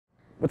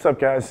What's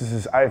up, guys? This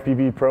is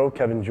IFBB Pro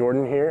Kevin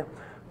Jordan here,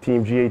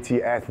 Team GAT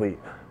athlete.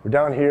 We're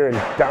down here in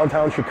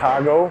downtown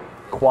Chicago,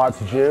 Quads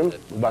Gym.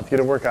 We're about to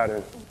get a workout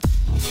in.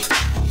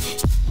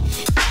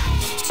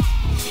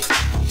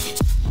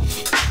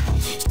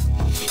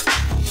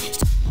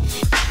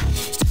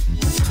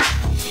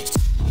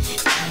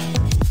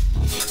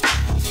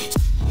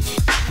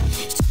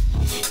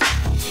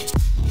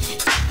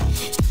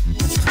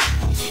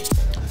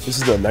 This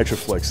is the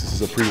NitroFlex. This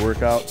is a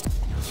pre-workout.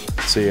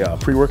 It's a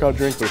pre-workout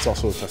drink, but it's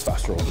also a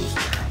testosterone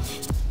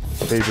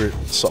booster. Favorite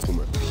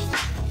supplement.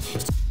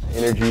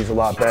 Energy is a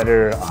lot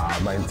better.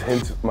 My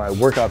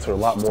workouts are a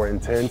lot more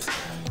intense,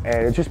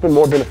 and it's just been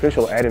more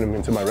beneficial adding them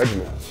into my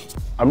regimen.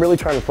 I'm really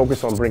trying to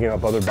focus on bringing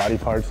up other body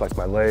parts like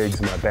my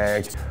legs and my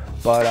back,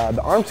 but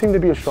the arms seem to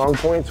be a strong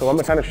point, so I'm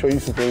gonna kind of show you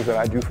some things that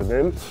I do for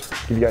them,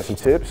 give you guys some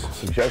tips,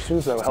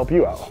 suggestions that will help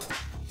you out.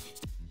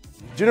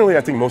 Generally,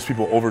 I think most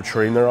people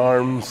overtrain their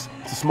arms.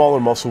 It's a smaller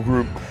muscle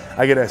group.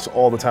 I get asked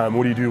all the time,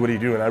 what do you do, what do you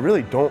do? And I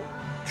really don't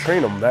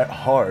train them that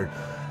hard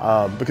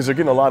because they're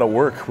getting a lot of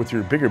work with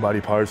your bigger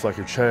body parts like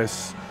your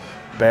chest,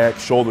 back,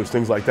 shoulders,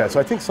 things like that. So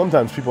I think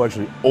sometimes people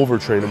actually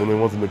overtrain them when they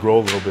want them to grow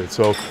a little bit.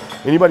 So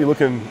anybody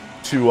looking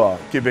to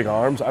get big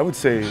arms, I would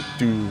say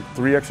do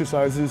 3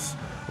 exercises,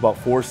 about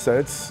 4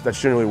 sets.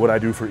 That's generally what I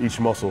do for each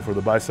muscle, for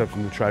the biceps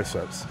and the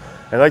triceps.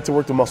 And I like to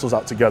work the muscles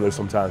out together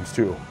sometimes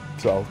too.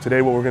 So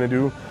today what we're gonna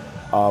do,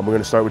 we're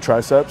gonna start with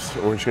triceps,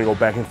 and we're just gonna go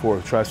back and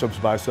forth, triceps,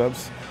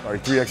 biceps. All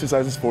right, 3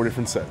 exercises, 4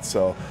 different sets.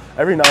 So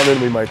every now and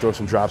then we might throw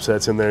some drop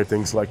sets in there,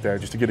 things like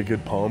that, just to get a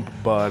good pump,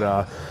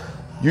 but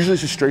usually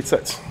it's just straight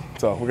sets.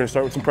 So we're gonna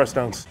start with some press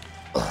downs.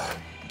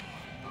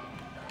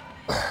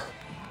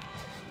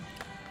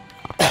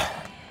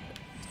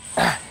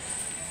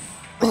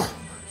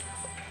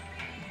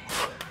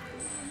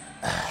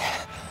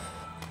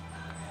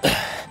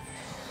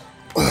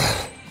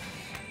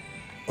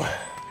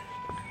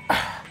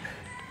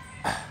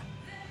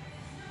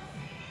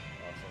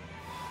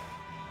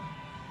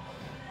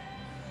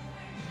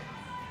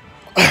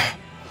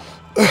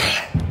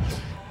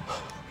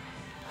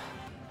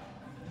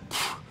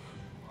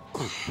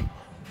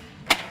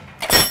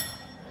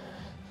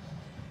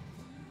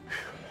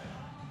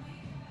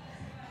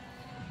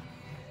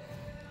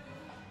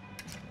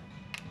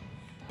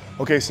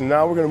 Okay, so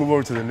now we're gonna move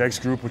over to the next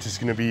group, which is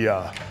gonna be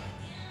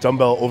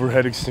dumbbell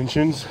overhead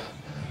extensions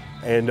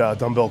and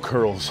dumbbell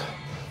curls.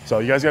 So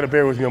you guys gotta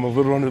bear with me, I'm a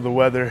little under the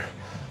weather,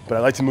 but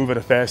I like to move at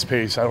a fast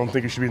pace. I don't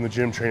think you should be in the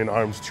gym training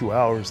arms 2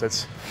 hours.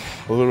 That's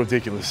a little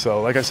ridiculous.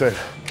 So like I said,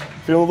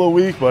 feeling a little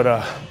weak, but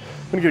I'm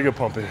gonna get a good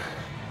pump in.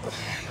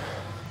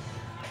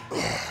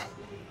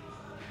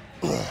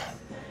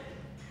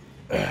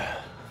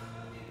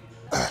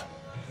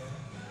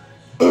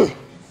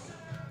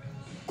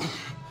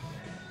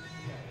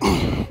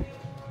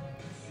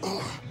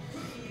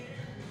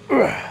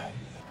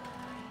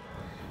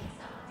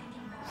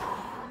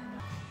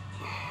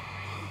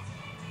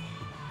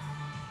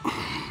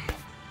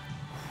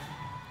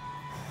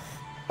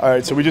 All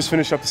right, so we just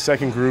finished up the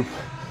second group,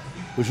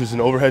 which was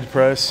an overhead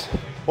press,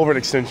 overhead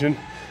extension,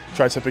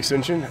 tricep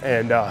extension,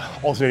 and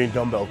alternating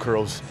dumbbell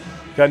curls.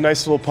 Got a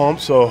nice little pump,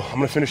 so I'm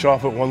gonna finish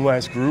off with one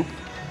last group,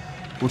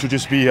 which will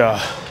just be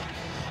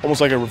almost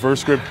like a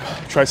reverse grip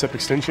tricep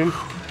extension,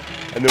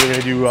 and then we're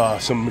gonna do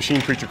some machine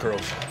preacher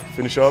curls.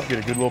 Finish up, get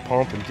a good little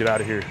pump, and get out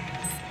of here.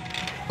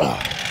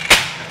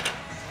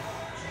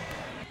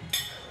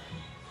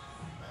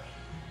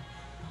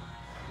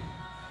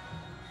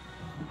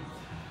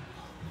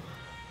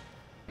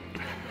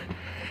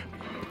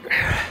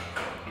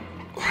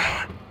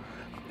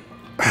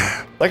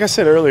 Like I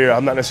said earlier,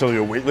 I'm not necessarily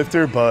a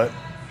weightlifter, but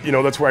you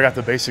know, that's where I got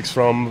the basics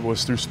from,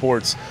 was through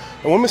sports.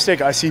 And one mistake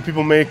I see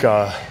people make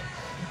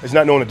is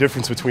not knowing the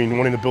difference between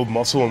wanting to build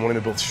muscle and wanting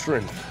to build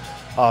strength.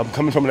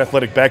 Coming from an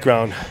athletic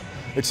background,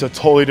 it's a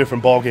totally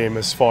different ballgame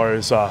as far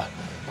as the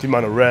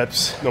amount of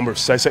reps, number of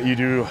sets that you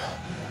do.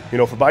 You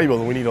know, for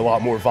bodybuilding, we need a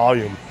lot more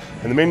volume.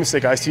 And the main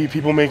mistake I see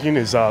people making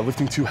is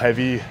lifting too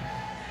heavy,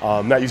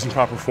 not using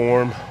proper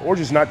form, or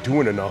just not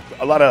doing enough.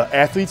 A lot of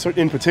athletes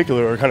in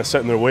particular are kind of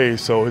set in their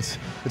ways, so it's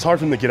hard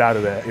for them to get out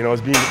of that. You know,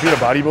 as being a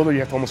bodybuilder, you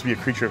have to almost be a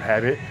creature of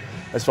habit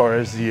as far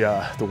as the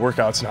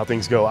workouts and how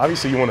things go.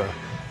 Obviously, you want to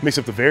mix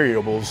up the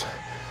variables,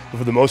 but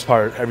for the most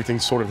part,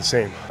 everything's sort of the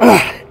same.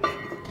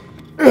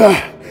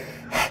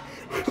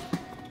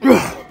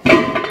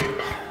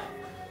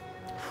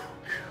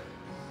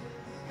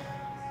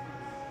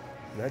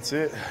 That's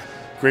it.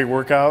 Great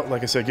workout.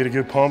 Like I said, get a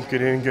good pump,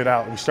 get in, get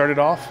out. We started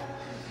off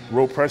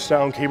rope press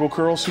down cable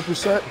curl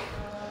superset.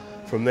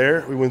 From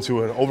there, we went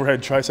to an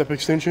overhead tricep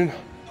extension,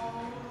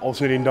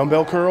 alternating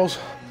dumbbell curls,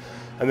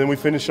 and then we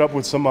finished up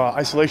with some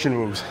isolation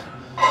moves.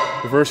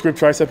 Reverse grip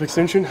tricep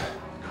extension,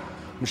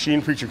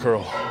 machine preacher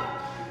curl.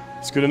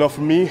 It's good enough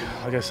for me,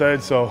 like I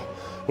said, so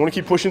you wanna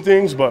keep pushing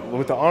things, but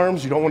with the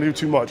arms, you don't wanna do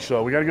too much.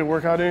 So we got a good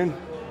workout in,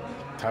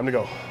 time to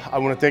go. I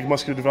wanna thank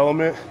Muscular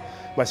Development,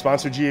 my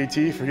sponsor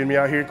GAT, for getting me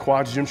out here,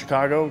 Quads Gym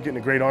Chicago, getting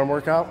a great arm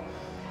workout.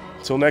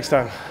 Until next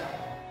time.